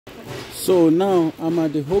So now I'm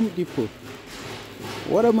at the Home Depot.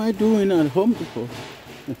 What am I doing at Home Depot?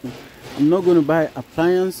 I'm not going to buy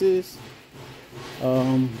appliances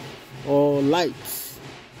or lights,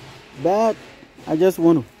 but I just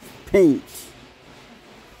want to paint.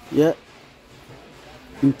 Yeah,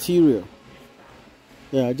 interior.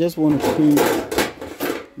 Yeah, I just want to paint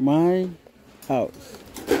my house,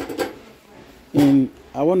 and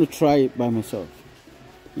I want to try it by myself.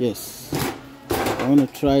 Yes, I want to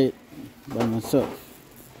try it by myself.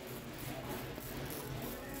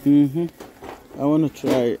 I want to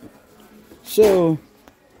try it. So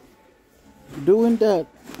doing that,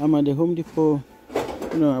 I'm at the Home Depot.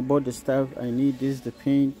 You know, I bought the stuff I need. This is the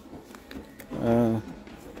paint,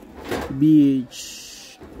 BEHR.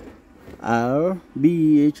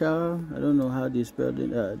 I don't know how they spelled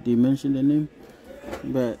it. They mentioned the name,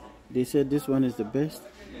 but they said this one is the best.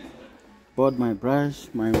 Bought my brush,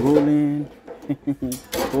 my rolling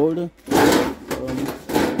holder.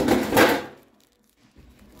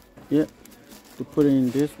 Yeah, to put it in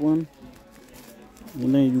this one,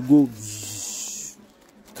 and then you go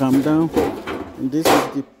calm down. And this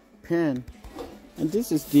is the pen, and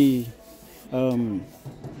this is the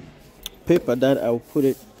paper that I'll put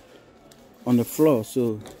it on the floor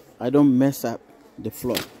so I don't mess up the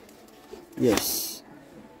floor. Yes.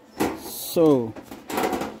 So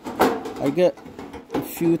I get a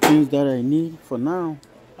few things that I need for now.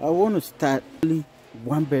 I want to start only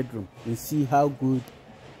one bedroom and see how good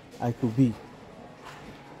I could be.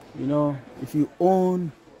 You know, if you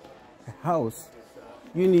own a house,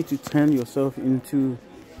 you need to turn yourself into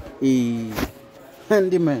a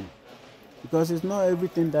handyman, because it's not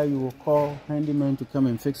everything that you will call handyman to come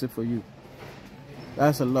and fix it for you.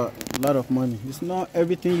 That's a lot of money. It's not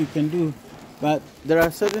everything you can do, but there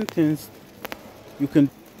are certain things you can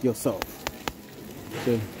yourself.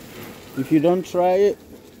 So if you don't try it,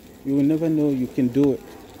 you will never know you can do it.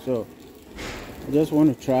 So I just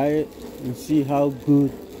want to try it and see how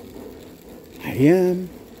good I am.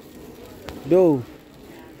 Though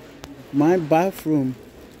my bathroom,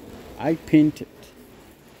 I painted.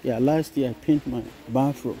 Yeah, last year I painted my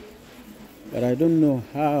bathroom, but I don't know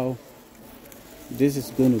how this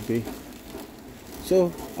is going to be.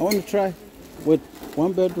 So I want to try with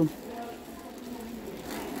one bedroom.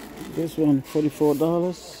 This one,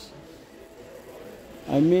 $44.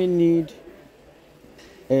 I may need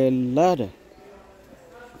a ladder.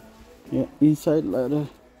 Yeah, inside ladder.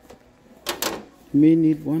 May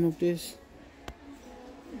need one of these.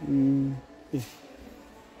 Yeah.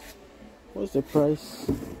 What's the price?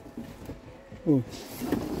 Oh,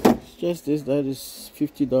 it's just this. That is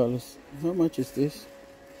 $50. How much is this?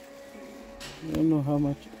 I don't know how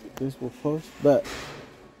much this will cost, but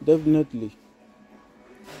definitely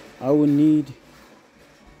I will need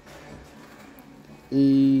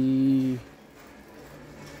a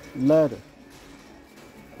ladder.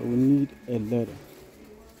 I will need a ladder.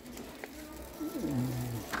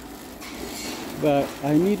 But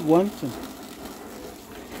I need one thing.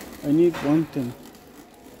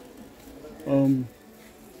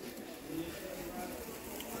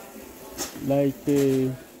 Like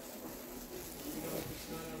a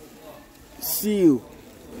seal.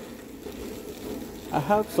 I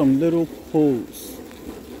have some little holes,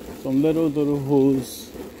 some little holes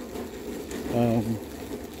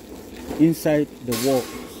inside the walls,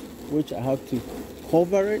 which I have to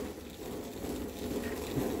cover it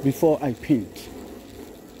before I paint.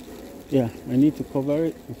 Yeah, I need to cover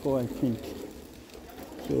it before I paint.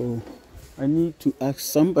 So I need to ask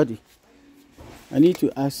somebody.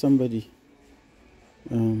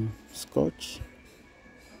 Scotch.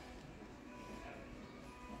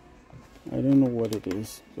 I don't know what it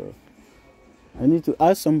is. So I need to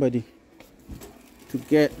ask somebody to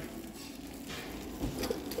get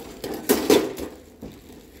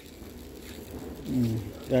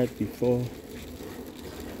that before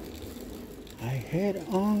I head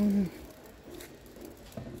on.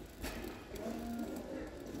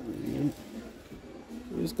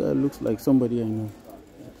 This guy looks like somebody I know.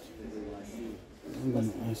 I'm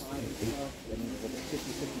gonna ask.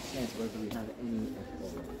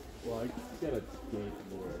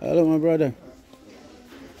 Hello, my brother.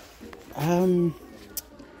 I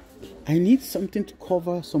need something to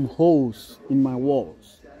cover some holes in my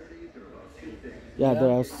walls. Yeah,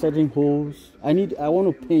 there are certain holes. I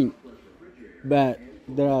want to paint, but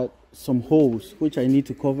there are some holes which I need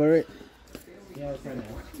to cover it. Yeah, it's right now.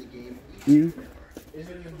 Mm? Is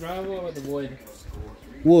it the drywall or the wood?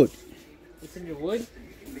 Wood. It's in your wood?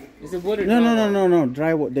 Is it wood or no, drywall? no.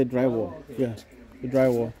 Drywall. The drywall. Oh, okay. Yeah, the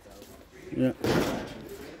drywall. Yeah.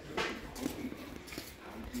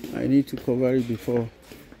 I need to cover it before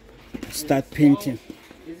start painting.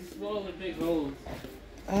 Is it small or big holes?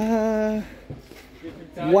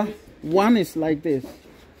 Different sizes? One is like this.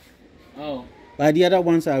 Oh. But the other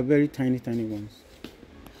ones are very tiny ones.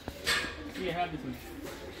 See, you have this one.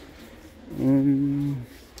 Um,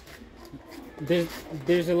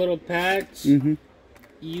 There's a little patch. mm-hmm.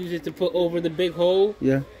 You use it to put over the big hole.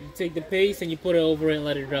 Yeah. You take the paste and you put it over it and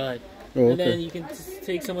let it dry. Oh, And then okay. you can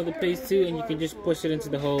take some of the paste too, and you can just push it into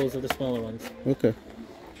the holes of the smaller ones. Okay.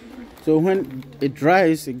 So when it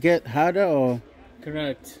dries, it get harder or?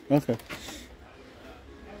 Correct. Okay.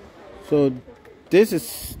 So this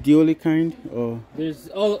is the only kind, or? There's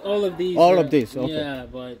all of these. All of this, okay. Yeah,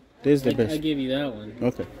 but This is the best. I give you that one.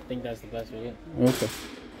 Okay. I think that's the best we get. Okay.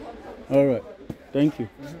 All right. Thank you.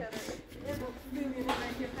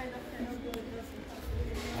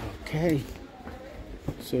 Okay.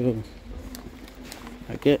 So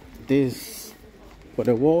I get this for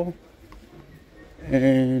the wall,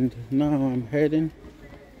 and now I'm heading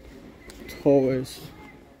towards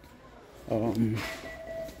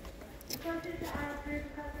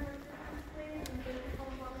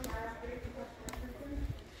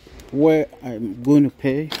where I'm going to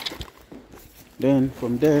pay. Then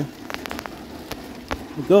from there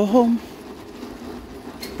we go home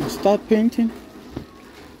and start painting.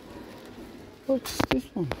 What's this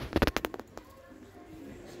one?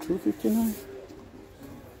 $2.59.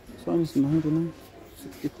 This one is $99.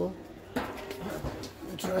 64.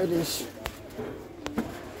 Let's try this.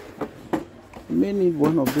 I may need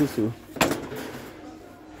one of these too.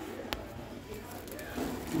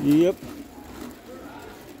 Yep.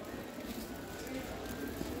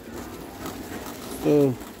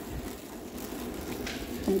 So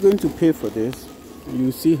I'm going to pay for this.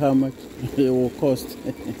 You see how much it will cost.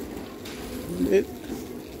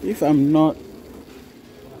 If I'm not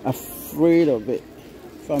afraid of it,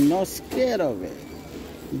 if I'm not scared of it,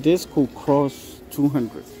 this could cross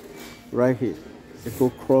 200 right here. It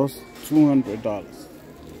could cross $200.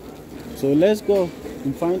 So let's go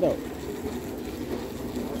and find out.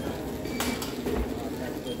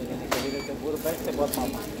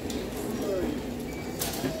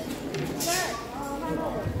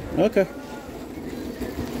 Okay.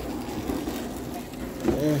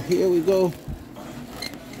 Here we go.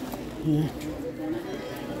 Yeah.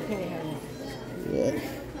 Yeah.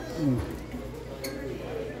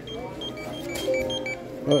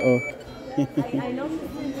 Uh-oh. I know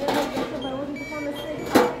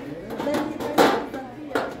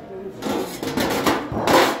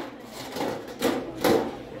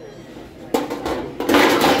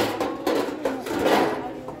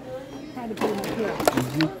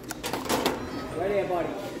Right here, buddy.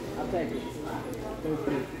 I'll take it. That's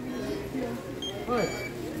it.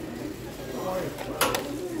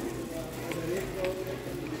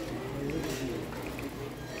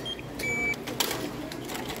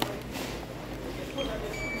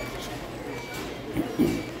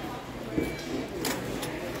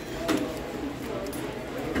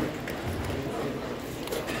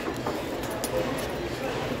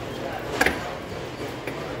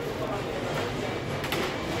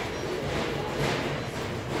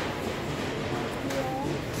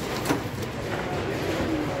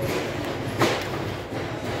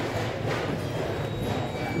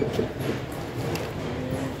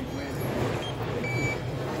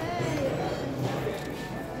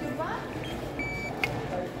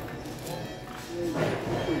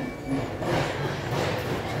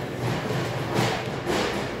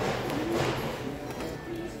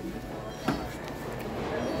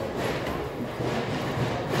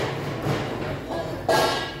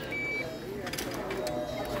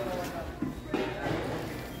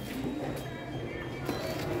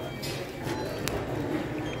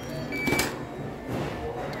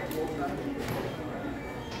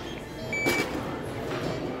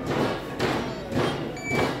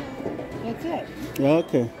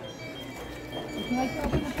 Okay. Would you like to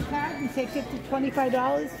open up a card and say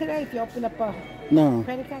 $25 today if you open up a No.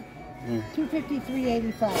 credit card? Mm.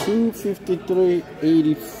 $253.85.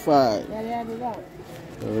 $253.85. That added up.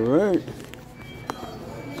 All right.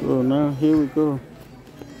 So now here we go.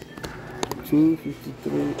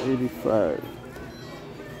 $253.85.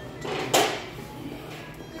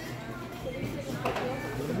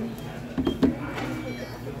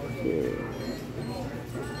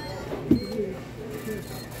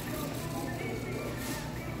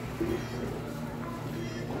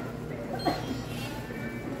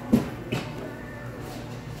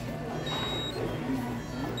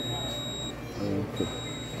 Okay.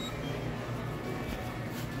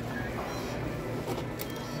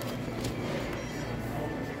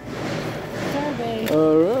 So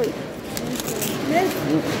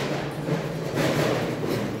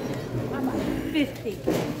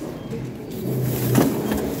 $50.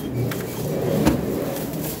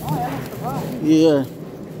 Yeah.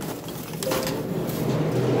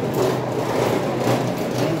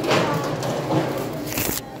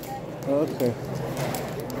 Okay.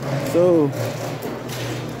 So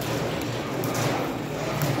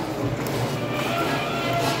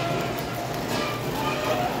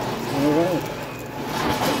all right.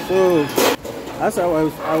 So as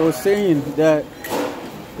I was saying that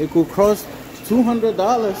it could cost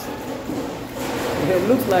 $200. It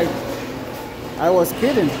looks like I was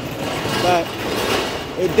kidding, but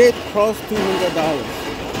it did cost $200.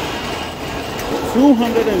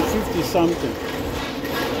 250 something.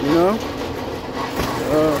 You know?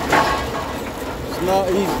 It's not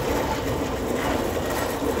easy.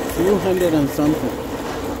 200 and something.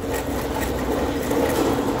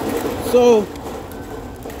 So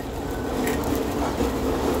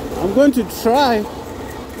I'm going to try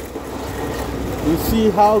and see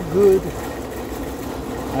how good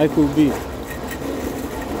I could be.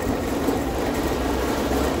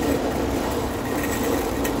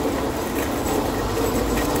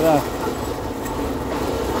 Yeah.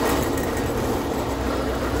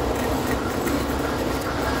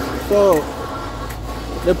 So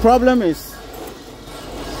the problem is,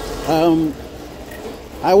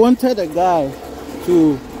 I wanted a guy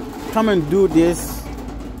to come and do this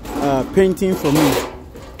painting for me.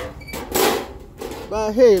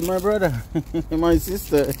 But hey, my brother, my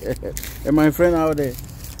sister, and my friend out there,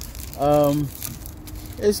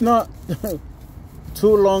 it's not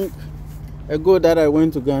too long ago that I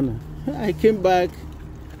went to Ghana. I came back,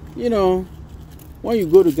 you know, when you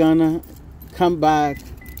go to Ghana, come back,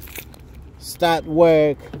 start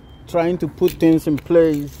work, trying to put things in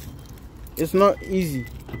place. It's not easy.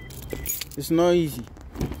 It's not easy.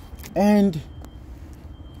 And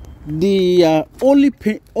the only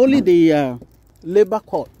the labor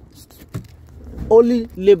cost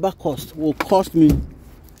will cost me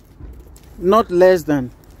not less than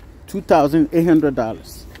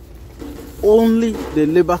 $2,800. Only the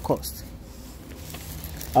labor cost.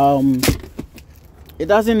 It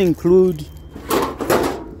doesn't include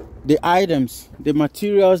the items, the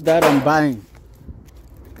materials that I'm buying.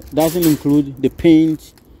 Doesn't include the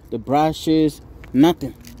paint, the brushes,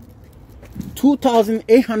 nothing.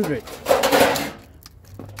 $2,800.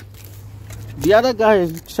 The other guy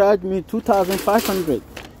charged me $2,500.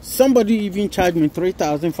 Somebody even charged me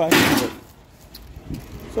 $3,500.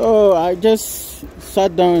 So I just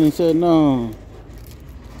sat down and said, no.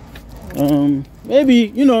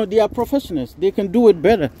 Maybe, you know, they are professionals. They can do it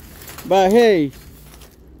better. But hey,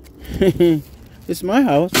 it's my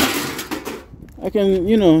house. I can,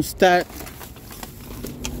 you know,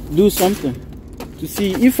 do something to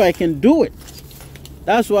see if I can do it.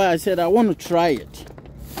 That's why I said I want to try it.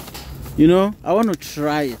 You know, I want to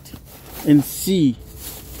try it and see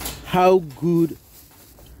how good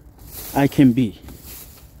I can be.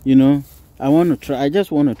 You know, I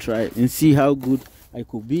just want to try it and see how good I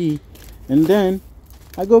could be, and then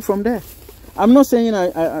I go from there. I'm not saying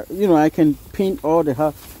I you know, I can paint all the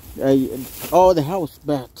house,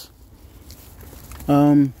 but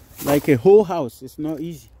like a whole house, it's not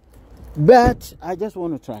easy. But I just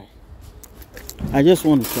want to try. I just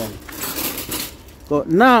want to try. But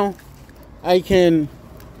now I can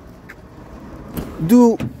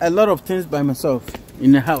do a lot of things by myself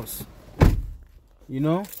in the house. You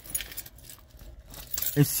know,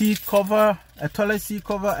 a seat cover, a toilet seat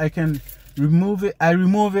cover, I can remove it. I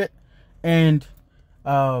remove it and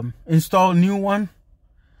install new one.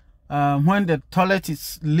 When the toilet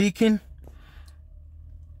is leaking,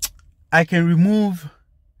 I can remove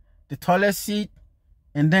the toilet seat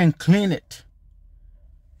and then clean it.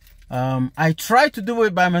 I tried to do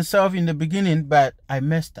it by myself in the beginning, but I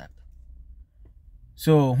messed up.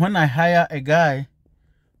 So when I hire a guy,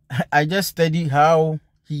 I just studied how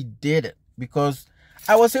he did it, because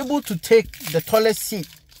I was able to take the toilet seat,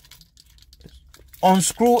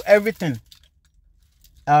 unscrew everything,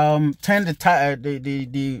 turn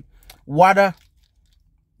the water,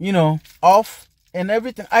 you know, off and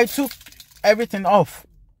everything. I took everything off.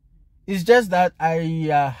 It's just that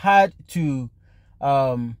I had to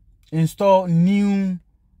install new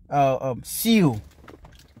seal,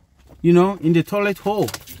 you know, in the toilet hole.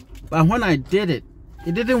 But when I did it,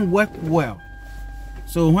 it didn't work well.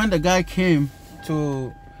 So when the guy came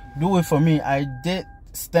to do it for me, I did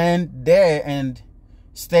stand there and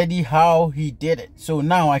study how he did it. So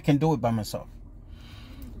now I can do it by myself.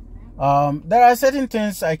 There are certain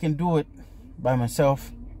things I can do it by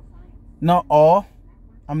myself. Not all.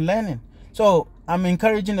 I'm learning. So I'm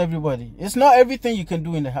encouraging everybody. It's not everything you can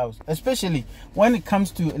do in the house, especially when it comes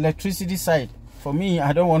to electricity side. for me,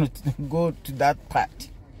 I don't want to go to that part,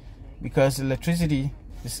 because electricity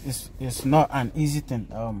is not an easy thing.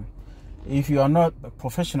 If you are not a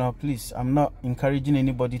professional, please, I'm not encouraging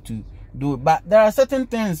anybody to do it, but there are certain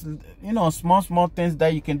things, you know, small things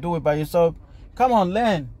that you can do it by yourself. Come on,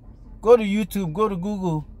 learn. Go to YouTube, go to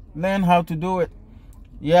Google, learn how to do it.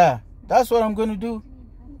 Yeah, that's what I'm going to do.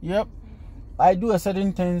 Yep, I do a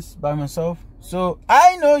certain things by myself, so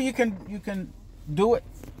I know you can do it.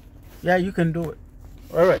 Yeah, you can do it.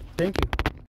 All right, thank you.